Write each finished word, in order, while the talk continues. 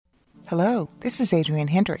Hello, this is Adrienne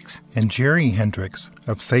Hendricks. And Jerry Hendricks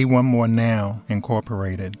of Say One More Now,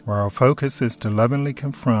 Incorporated, where our focus is to lovingly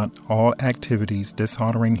confront all activities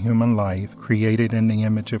dishonoring human life created in the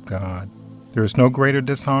image of God. There is no greater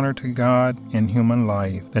dishonor to God in human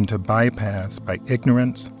life than to bypass by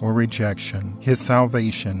ignorance or rejection His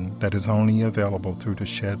salvation that is only available through the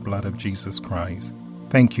shed blood of Jesus Christ.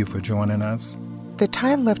 Thank you for joining us. The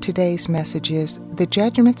title of today's message is The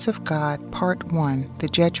Judgments of God, Part 1, The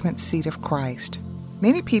Judgement Seat of Christ.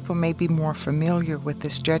 Many people may be more familiar with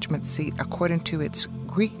this judgment seat according to its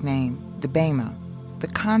Greek name, the Bema. The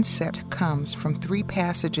concept comes from 3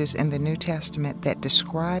 passages in the New Testament that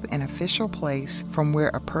describe an official place from where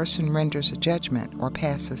a person renders a judgment or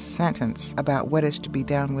passes sentence about what is to be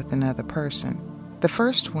done with another person. The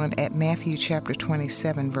first one at Matthew chapter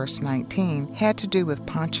 27, verse 19, had to do with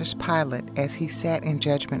Pontius Pilate as he sat in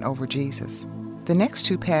judgment over Jesus. The next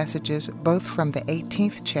 2 passages, both from the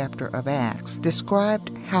 18th chapter of Acts,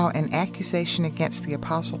 described how an accusation against the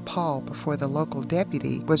Apostle Paul before the local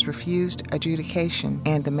deputy was refused adjudication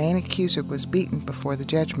and the main accuser was beaten before the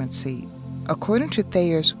judgment seat. According to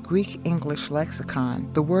Thayer's Greek-English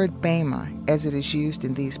lexicon, the word Bema, as it is used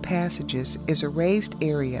in these passages, is a raised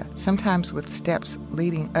area, sometimes with steps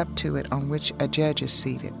leading up to it on which a judge is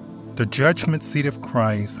seated. The judgment seat of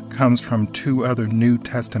Christ comes from 2 other New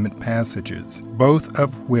Testament passages, both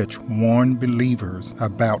of which warn believers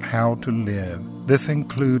about how to live. This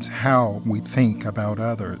includes how we think about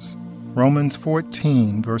others. Romans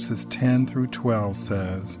 14, verses 10 through 12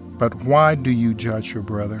 says, "But why do you judge your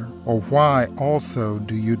brother? Or why also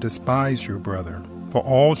do you despise your brother? For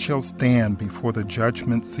all shall stand before the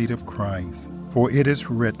judgment seat of Christ. For it is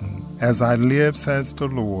written, As I live, says the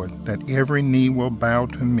Lord, that every knee will bow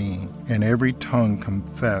to me, and every tongue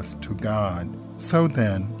confess to God. So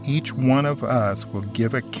then, each one of us will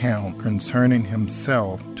give account concerning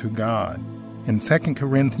himself to God." In 2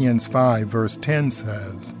 Corinthians 5, verse 10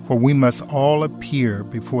 says, "For we must all appear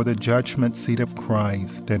before the judgment seat of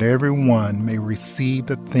Christ, that every one may receive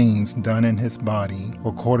the things done in his body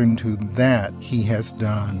according to that he has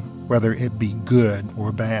done, whether it be good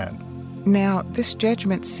or bad." Now, this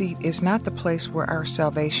judgment seat is not the place where our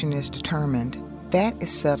salvation is determined. That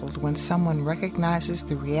is settled when someone recognizes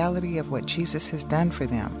the reality of what Jesus has done for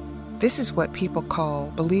them. This is what people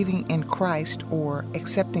call believing in Christ or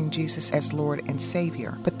accepting Jesus as Lord and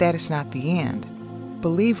Savior, but that is not the end.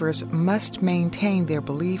 Believers must maintain their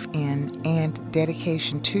belief in and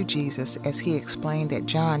dedication to Jesus, as he explained at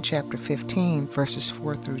John chapter 15, verses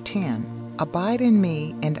 4 through 10. "Abide in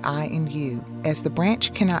me and I in you. As the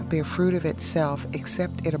branch cannot bear fruit of itself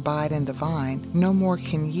except it abide in the vine, no more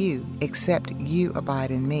can you except you abide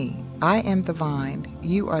in me. I am the vine,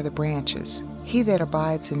 you are the branches. He that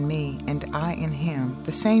abides in me and I in him,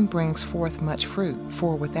 the same brings forth much fruit,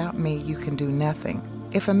 for without me you can do nothing.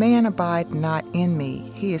 If a man abide not in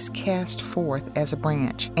me, he is cast forth as a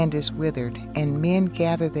branch, and is withered, and men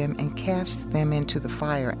gather them and cast them into the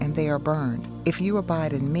fire, and they are burned. If you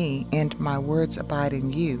abide in me, and my words abide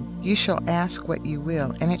in you, you shall ask what you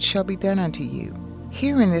will, and it shall be done unto you.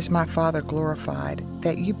 Herein is my Father glorified,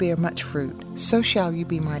 that you bear much fruit, so shall you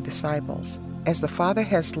be my disciples. As the Father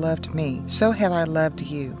has loved me, so have I loved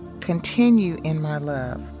you. Continue in my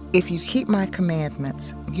love. If you keep my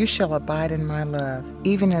commandments, you shall abide in my love,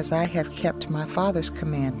 even as I have kept my Father's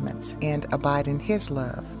commandments and abide in his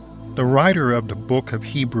love." The writer of the book of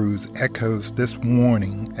Hebrews echoes this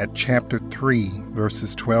warning at chapter 3,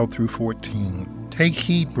 verses 12 through 14. "Take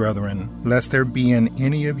heed, brethren, lest there be in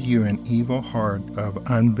any of you an evil heart of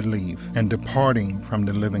unbelief, and departing from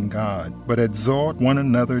the living God. But exhort one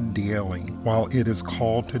another daily, while it is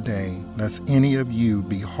called today, lest any of you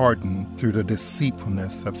be hardened through the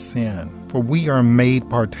deceitfulness of sin. For we are made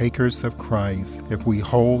partakers of Christ, if we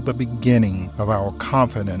hold the beginning of our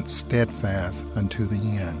confidence steadfast unto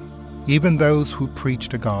the end. Even those who preach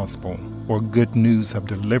the gospel, or good news of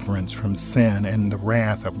deliverance from sin and the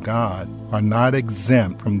wrath of God, are not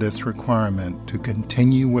exempt from this requirement to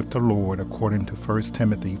continue with the Lord according to 1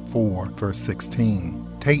 Timothy 4, verse 16.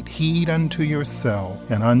 Take heed unto yourself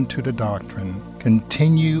and unto the doctrine.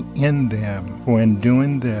 Continue in them, for in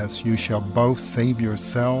doing this you shall both save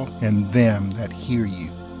yourself and them that hear you."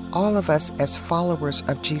 All of us as followers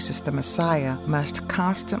of Jesus the Messiah must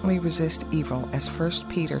constantly resist evil, as 1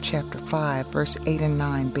 Peter chapter 5, verse 8 and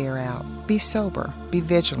 9 bear out. Be sober, be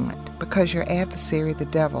vigilant, because your adversary the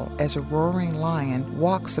devil, as a roaring lion,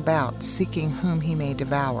 walks about seeking whom he may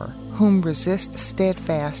devour. Whom resist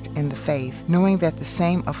steadfast in the faith, knowing that the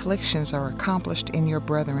same afflictions are accomplished in your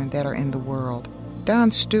brethren that are in the world.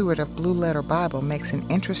 Don Stewart of Blue Letter Bible makes an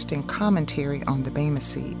interesting commentary on the Bema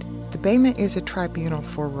Seat. The Bema is a tribunal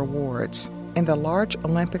for rewards. In the large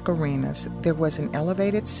Olympic arenas, there was an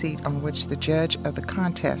elevated seat on which the judge of the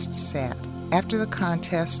contest sat. After the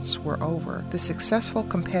contests were over, the successful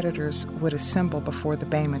competitors would assemble before the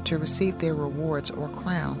Bema to receive their rewards or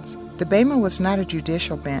crowns. The Bema was not a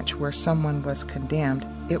judicial bench where someone was condemned.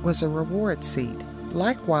 It was a reward seat.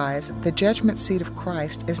 Likewise, the Judgement Seat of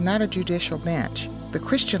Christ is not a judicial bench. The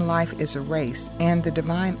Christian life is a race, and the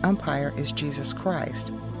divine umpire is Jesus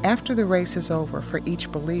Christ. After the race is over for each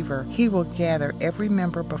believer, he will gather every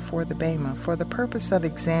member before the Bema for the purpose of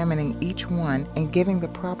examining each one and giving the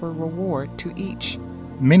proper reward to each.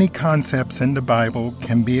 Many concepts in the Bible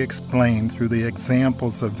can be explained through the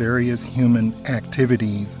examples of various human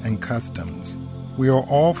activities and customs. We are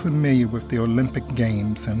all familiar with the Olympic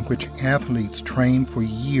Games, in which athletes train for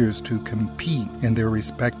years to compete in their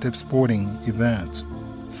respective sporting events.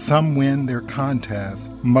 Some win their contests,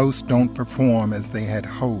 most don't perform as they had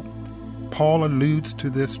hoped. Paul alludes to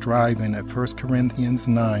this striving at 1 Corinthians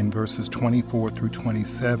 9, verses 24 through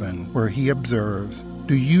 27, where he observes,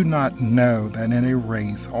 "Do you not know that in a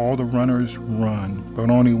race all the runners run, but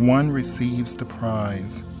only one receives the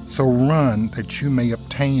prize? So run that you may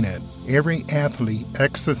obtain it. Every athlete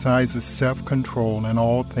exercises self-control in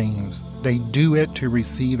all things. They do it to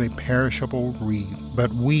receive a perishable wreath,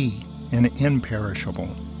 but we an imperishable.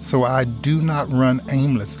 So I do not run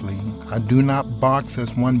aimlessly. I do not box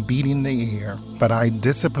as one beating the air, but I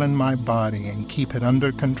discipline my body and keep it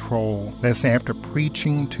under control, lest after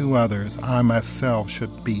preaching to others, I myself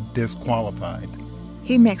should be disqualified."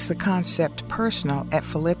 He makes the concept personal at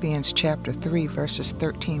Philippians chapter 3, verses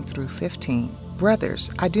 13 through 15. "Brothers,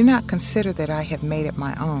 I do not consider that I have made it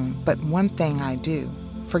my own, but one thing I do.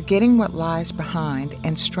 Forgetting what lies behind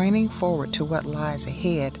and straining forward to what lies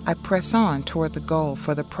ahead, I press on toward the goal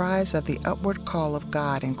for the prize of the upward call of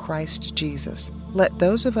God in Christ Jesus. Let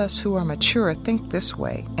those of us who are mature think this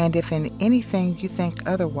way, and if in anything you think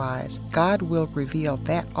otherwise, God will reveal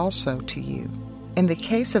that also to you." In the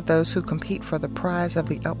case of those who compete for the prize of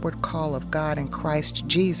the upward call of God in Christ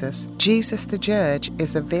Jesus, Jesus the Judge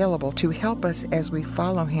is available to help us as we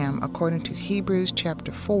follow him according to Hebrews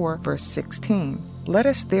chapter 4, verse 16. "Let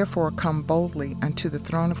us therefore come boldly unto the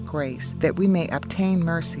throne of grace, that we may obtain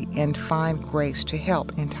mercy and find grace to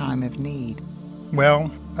help in time of need."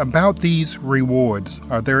 Well, about these rewards,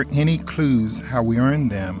 are there any clues how we earn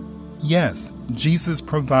them? Yes, Jesus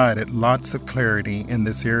provided lots of clarity in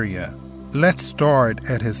this area. Let's start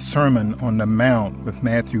at his Sermon on the Mount with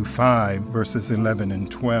Matthew 5, verses 11 and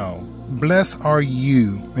 12. "Blessed are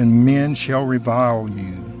you when men shall revile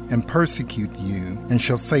you and persecute you, and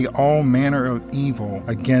shall say all manner of evil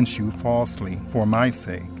against you falsely for my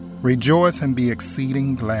sake. Rejoice and be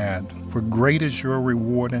exceeding glad, for great is your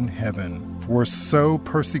reward in heaven. For so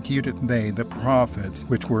persecuted they the prophets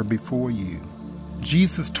which were before you."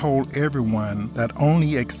 Jesus told everyone that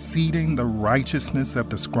only exceeding the righteousness of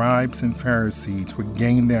the scribes and Pharisees would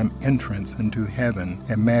gain them entrance into heaven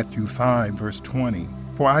in Matthew 5, verse 20.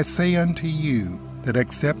 "For I say unto you, that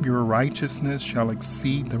except your righteousness shall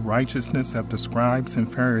exceed the righteousness of the scribes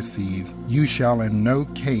and Pharisees, you shall in no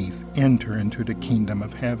case enter into the kingdom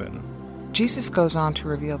of heaven." Jesus goes on to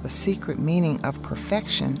reveal the secret meaning of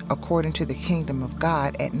perfection according to the kingdom of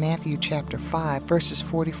God at Matthew chapter 5, verses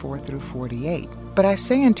 44 through 48. "But I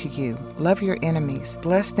say unto you, love your enemies,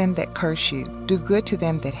 bless them that curse you, do good to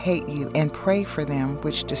them that hate you, and pray for them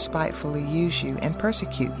which despitefully use you and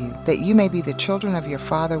persecute you, that you may be the children of your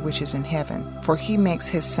Father which is in heaven. For he makes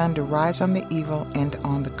his sun to rise on the evil and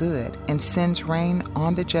on the good, and sends rain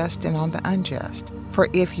on the just and on the unjust. For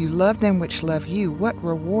if you love them which love you, what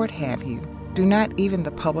reward have you? Do not even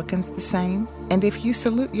the publicans the same? And if you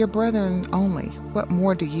salute your brethren only, what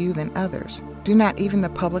more do you than others? Do not even the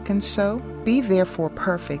publicans so? Be therefore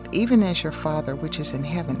perfect, even as your Father which is in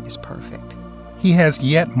heaven is perfect." He has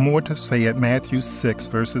yet more to say at Matthew 6,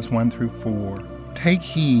 verses 1 through 4. "Take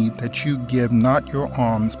heed that you give not your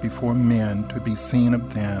alms before men to be seen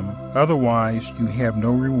of them, otherwise you have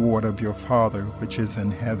no reward of your Father which is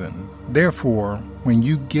in heaven. Therefore, when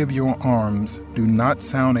you give your alms, do not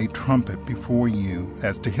sound a trumpet before you,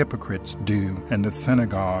 as the hypocrites do in the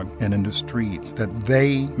synagogue and in the streets, that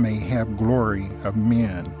they may have glory of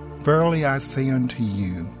men. Verily I say unto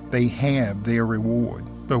you, they have their reward.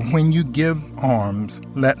 But when you give alms,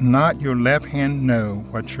 let not your left hand know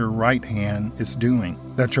what your right hand is doing,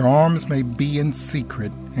 that your alms may be in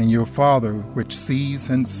secret, and your Father which sees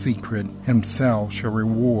in secret himself shall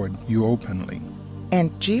reward you openly."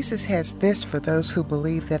 And Jesus has this for those who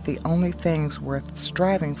believe that the only things worth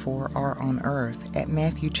striving for are on earth, at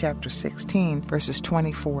Matthew chapter 16, verses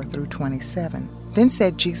 24 through 27. Then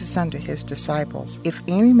said Jesus unto his disciples, If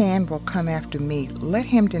any man will come after me, let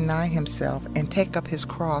him deny himself, and take up his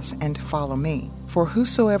cross, and follow me. For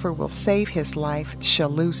whosoever will save his life shall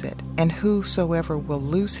lose it, and whosoever will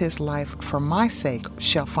lose his life for my sake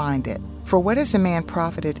shall find it. For what is a man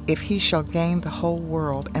profited if he shall gain the whole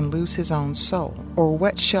world and lose his own soul? Or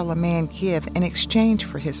what shall a man give in exchange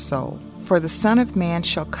for his soul? For the Son of Man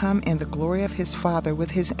shall come in the glory of his Father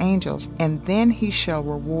with his angels, and then he shall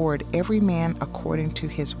reward every man according to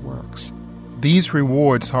his works. These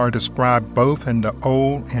rewards are described both in the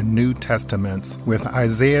Old and New Testaments with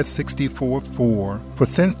Isaiah 64:4. For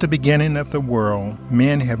since the beginning of the world,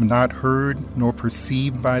 men have not heard nor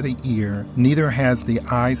perceived by the ear, neither has the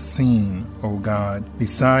eye seen, O God,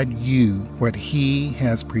 beside you, what he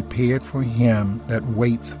has prepared for him that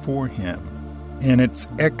waits for him. And its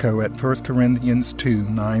echo at 1 Corinthians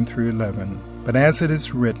 2:9-11. But as it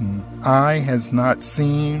is written, Eye has not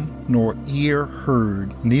seen, nor ear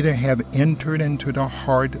heard, neither have entered into the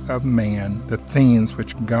heart of man the things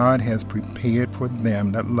which God has prepared for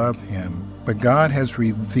them that love him. But God has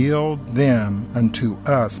revealed them unto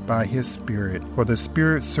us by his Spirit. For the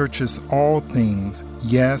Spirit searches all things,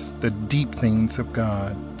 yes, the deep things of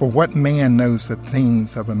God. For what man knows the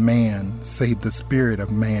things of a man, save the spirit of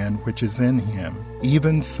man which is in him?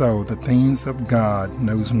 Even so the things of God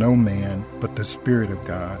knows no man, but the Spirit of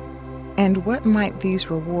God. And what might these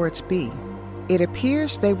rewards be? It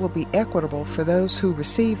appears they will be equitable for those who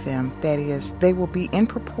receive them, that is, they will be in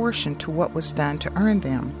proportion to what was done to earn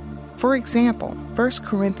them. For example, 1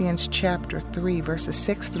 Corinthians chapter 3, verses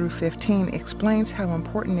 6 through 15 explains how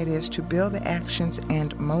important it is to build the actions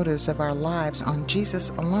and motives of our lives on Jesus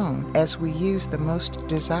alone as we use the most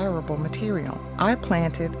desirable material. I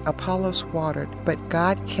planted, Apollos watered, but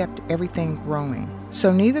God kept everything growing.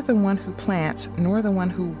 So neither the one who plants nor the one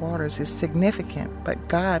who waters is significant, but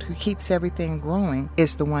God who keeps everything growing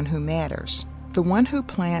is the one who matters. The one who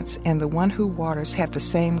plants and the one who waters have the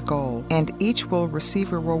same goal, and each will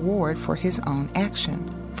receive a reward for his own action.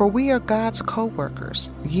 For we are God's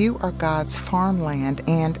co-workers. You are God's farmland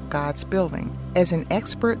and God's building. As an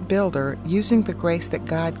expert builder, using the grace that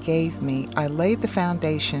God gave me, I laid the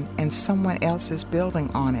foundation and someone else is building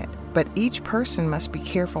on it. But each person must be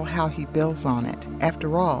careful how he builds on it.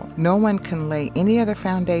 After all, no one can lay any other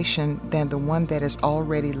foundation than the one that is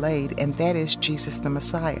already laid, and that is Jesus the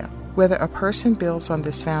Messiah. Whether a person builds on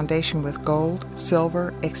this foundation with gold,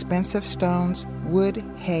 silver, expensive stones, wood,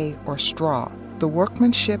 hay, or straw, the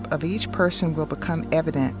workmanship of each person will become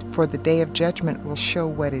evident, for the day of judgment will show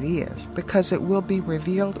what it is, because it will be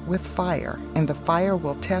revealed with fire, and the fire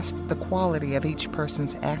will test the quality of each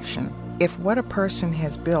person's action. If what a person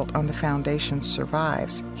has built on the foundation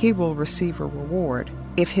survives, he will receive a reward.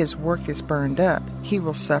 If his work is burned up, he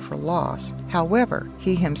will suffer loss. However,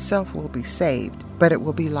 he himself will be saved, but it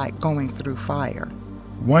will be like going through fire.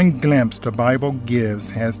 One glimpse the Bible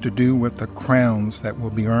gives has to do with the crowns that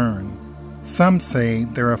will be earned. Some say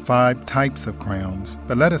there are 5 types of crowns,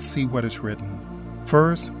 but let us see what is written.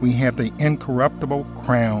 First, we have the incorruptible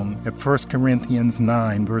crown at 1 Corinthians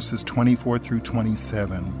 9, verses 24 through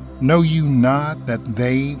 27. Know you not that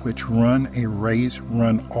they which run a race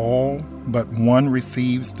run all, but one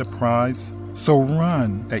receives the prize? So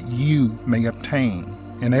run that you may obtain.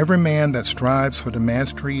 And every man that strives for the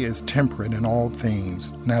mastery is temperate in all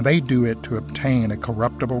things. Now they do it to obtain a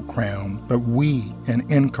corruptible crown, but we an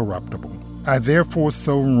incorruptible. I therefore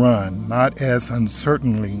so run, not as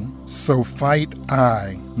uncertainly, so fight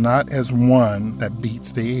I, not as one that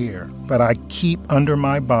beats the air. But I keep under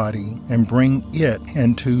my body and bring it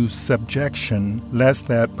into subjection, lest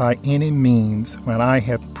that by any means, when I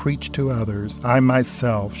have preached to others, I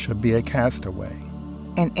myself should be a castaway.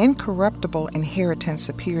 An incorruptible inheritance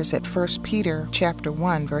appears at 1 Peter chapter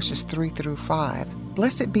 1, verses 3 through 5.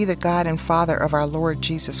 Blessed be the God and Father of our Lord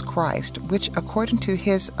Jesus Christ, which according to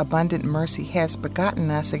his abundant mercy has begotten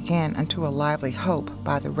us again unto a lively hope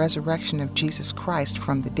by the resurrection of Jesus Christ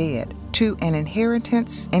from the dead, to an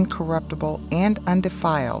inheritance incorruptible and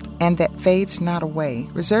undefiled, and that fades not away,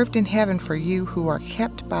 reserved in heaven for you who are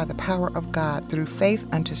kept by the power of God through faith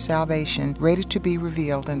unto salvation, ready to be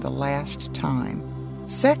revealed in the last time.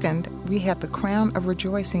 Second, we have the crown of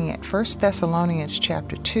rejoicing at 1 Thessalonians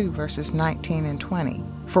chapter 2, verses 19 and 20.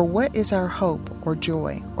 For what is our hope or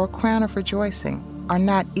joy or crown of rejoicing? Are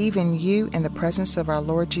not even you in the presence of our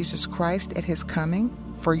Lord Jesus Christ at his coming?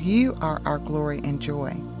 For you are our glory and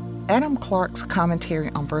joy. Adam Clarke's commentary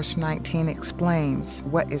on verse 19 explains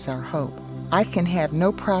what is our hope. I can have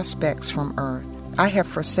no prospects from earth. I have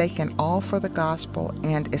forsaken all for the gospel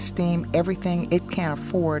and esteem everything it can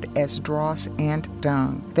afford as dross and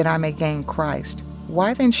dung, that I may gain Christ.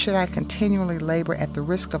 Why then should I continually labor at the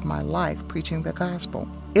risk of my life preaching the gospel?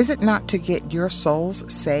 Is it not to get your souls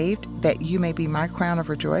saved, that you may be my crown of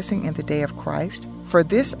rejoicing in the day of Christ? For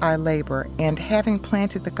this I labor, and having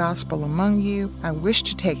planted the gospel among you, I wish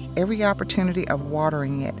to take every opportunity of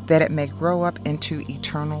watering it, that it may grow up into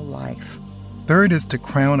eternal life. Third is the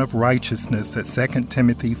crown of righteousness at 2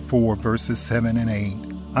 Timothy 4, verses 7 and 8.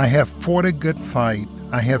 I have fought a good fight.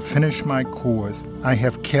 I have finished my course. I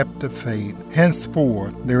have kept the faith.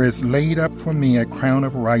 Henceforth there is laid up for me a crown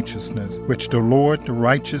of righteousness, which the Lord, the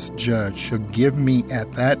righteous judge, shall give me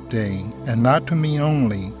at that day, and not to me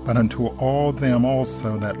only, but unto all them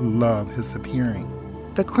also that love his appearing.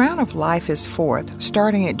 The crown of life is fourth,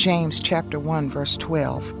 starting at James chapter 1, verse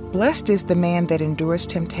 12. Blessed is the man that endures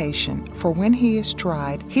temptation, for when he is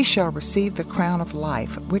tried, he shall receive the crown of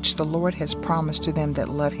life, which the Lord has promised to them that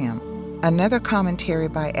love him. Another commentary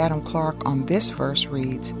by Adam Clarke on this verse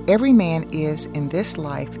reads, every man is in this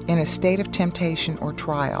life in a state of temptation or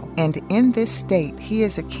trial, and in this state he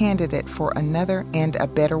is a candidate for another and a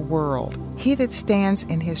better world. He that stands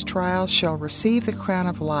in his trial shall receive the crown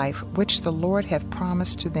of life, which the Lord hath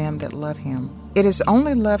promised to them that love him. It is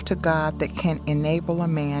only love to God that can enable a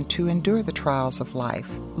man to endure the trials of life.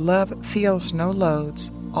 Love feels no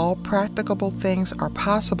loads. All practicable things are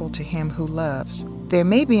possible to him who loves. There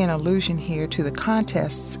may be an allusion here to the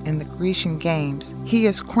contests in the Grecian games. He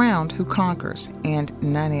is crowned who conquers, and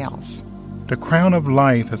none else. The crown of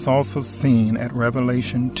life is also seen at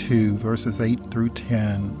Revelation 2, verses 8 through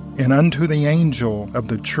 10. And unto the angel of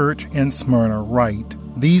the church in Smyrna write,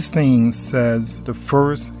 these things says the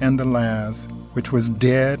first and the last, which was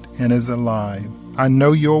dead and is alive. I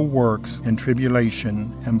know your works and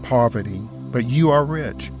tribulation and poverty, but you are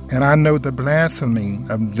rich. And I know the blasphemy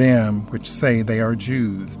of them which say they are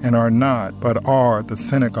Jews, and are not, but are the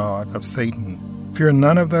synagogue of Satan. Fear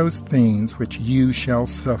none of those things which you shall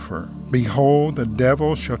suffer. Behold, the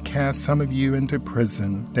devil shall cast some of you into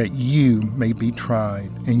prison, that you may be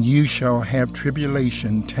tried, and you shall have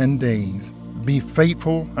tribulation 10 days. Be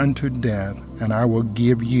faithful unto death, and I will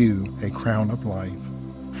give you a crown of life.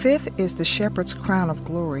 Fifth is the shepherd's crown of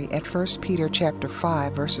glory at 1 Peter chapter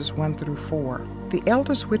 5, verses 1 through 4. The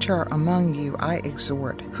elders which are among you I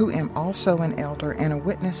exhort, who am also an elder and a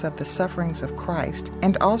witness of the sufferings of Christ,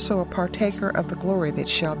 and also a partaker of the glory that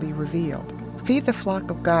shall be revealed. Feed the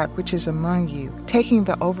flock of God which is among you, taking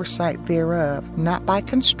the oversight thereof, not by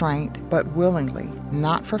constraint, but willingly,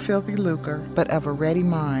 not for filthy lucre, but of a ready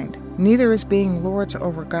mind, neither as being lords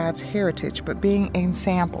over God's heritage, but being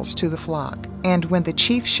ensamples to the flock. And when the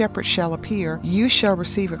chief shepherd shall appear, you shall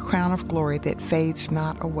receive a crown of glory that fades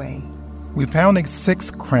not away. We found a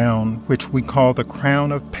sixth crown, which we call the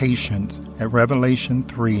crown of patience, at Revelation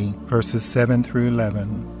 3, verses 7 through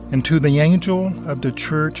 11. And to the angel of the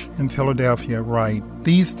church in Philadelphia write,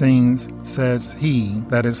 these things says he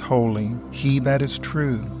that is holy, he that is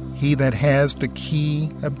true, he that has the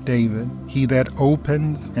key of David, he that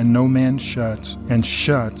opens and no man shuts, and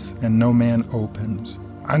shuts and no man opens.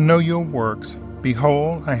 I know your works.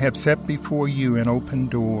 Behold, I have set before you an open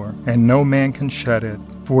door, and no man can shut it.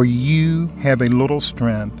 For you have a little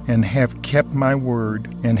strength, and have kept my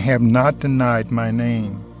word, and have not denied my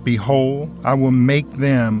name. Behold, I will make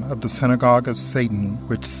them of the synagogue of Satan,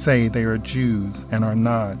 which say they are Jews, and are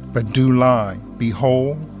not, but do lie.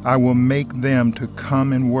 Behold, I will make them to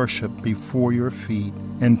come and worship before your feet,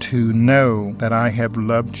 and to know that I have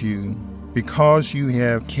loved you. Because you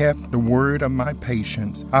have kept the word of my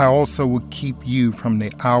patience, I also will keep you from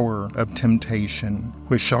the hour of temptation,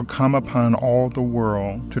 which shall come upon all the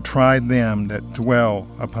world, to try them that dwell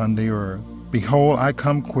upon the earth. Behold, I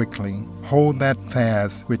come quickly. Hold that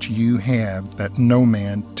fast which you have, that no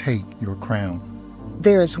man take your crown.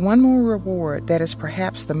 There is one more reward that is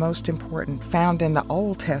perhaps the most important, found in the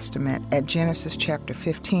Old Testament at Genesis chapter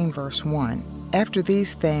 15, verse 1. After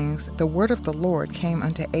these things, the word of the Lord came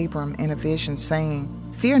unto Abram in a vision, saying,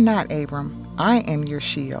 Fear not, Abram, I am your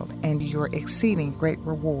shield, and your exceeding great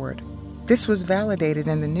reward. This was validated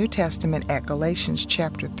in the New Testament at Galatians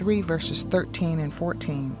chapter 3, verses 13 and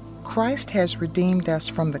 14. Christ has redeemed us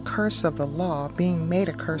from the curse of the law, being made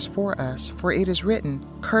a curse for us. For it is written,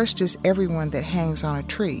 Cursed is everyone that hangs on a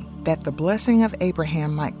tree, that the blessing of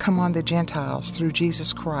Abraham might come on the Gentiles through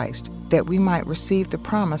Jesus Christ, that we might receive the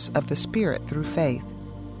promise of the Spirit through faith.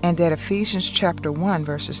 And at Ephesians chapter 1,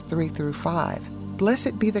 verses 3 through 5,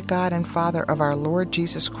 Blessed be the God and Father of our Lord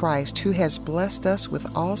Jesus Christ, who has blessed us with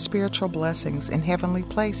all spiritual blessings in heavenly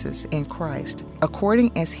places in Christ,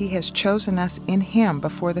 according as he has chosen us in him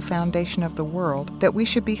before the foundation of the world, that we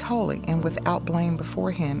should be holy and without blame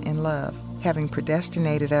before him in love, having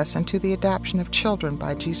predestinated us unto the adoption of children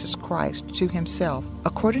by Jesus Christ to himself,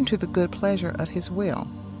 according to the good pleasure of his will.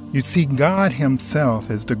 You see, God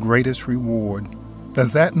himself is the greatest reward.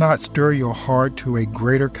 Does that not stir your heart to a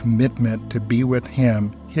greater commitment to be with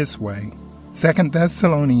him his way? 2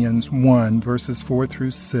 Thessalonians 1 verses 4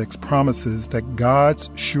 through 6 promises that God's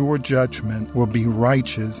sure judgment will be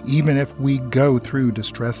righteous even if we go through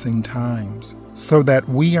distressing times, so that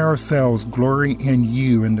we ourselves glory in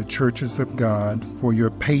you in the churches of God for your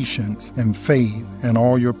patience and faith and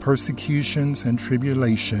all your persecutions and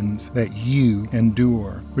tribulations that you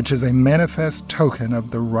endure, which is a manifest token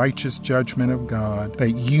of the righteous judgment of God,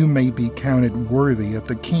 that you may be counted worthy of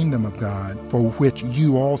the kingdom of God, for which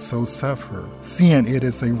you also suffer, seeing it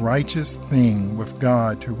is a righteous thing with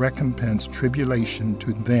God to recompense tribulation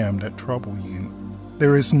to them that trouble you.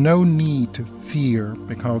 There is no need to fear,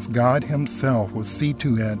 because God himself will see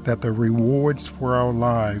to it that the rewards for our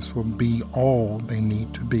lives will be all they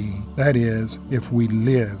need to be. That is, if we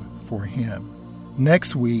live for him.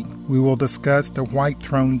 Next week, we will discuss the white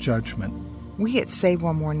throne judgment. We at Save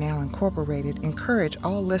One More Now Incorporated encourage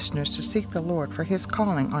all listeners to seek the Lord for his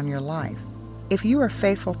calling on your life. If you are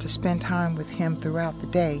faithful to spend time with him throughout the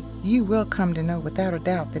day, you will come to know without a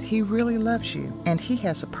doubt that he really loves you and he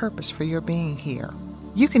has a purpose for your being here.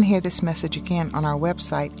 You can hear this message again on our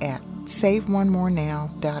website at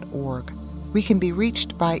saveonemorenow.org. We can be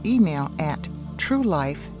reached by email at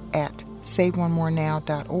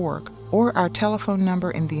truelife@saveonemorenow.org, or our telephone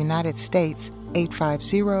number in the United States,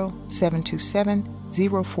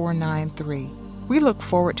 850-727-0493. We look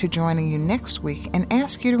forward to joining you next week and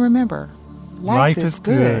ask you to remember, life is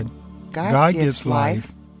good. God gives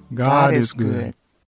life. God is good.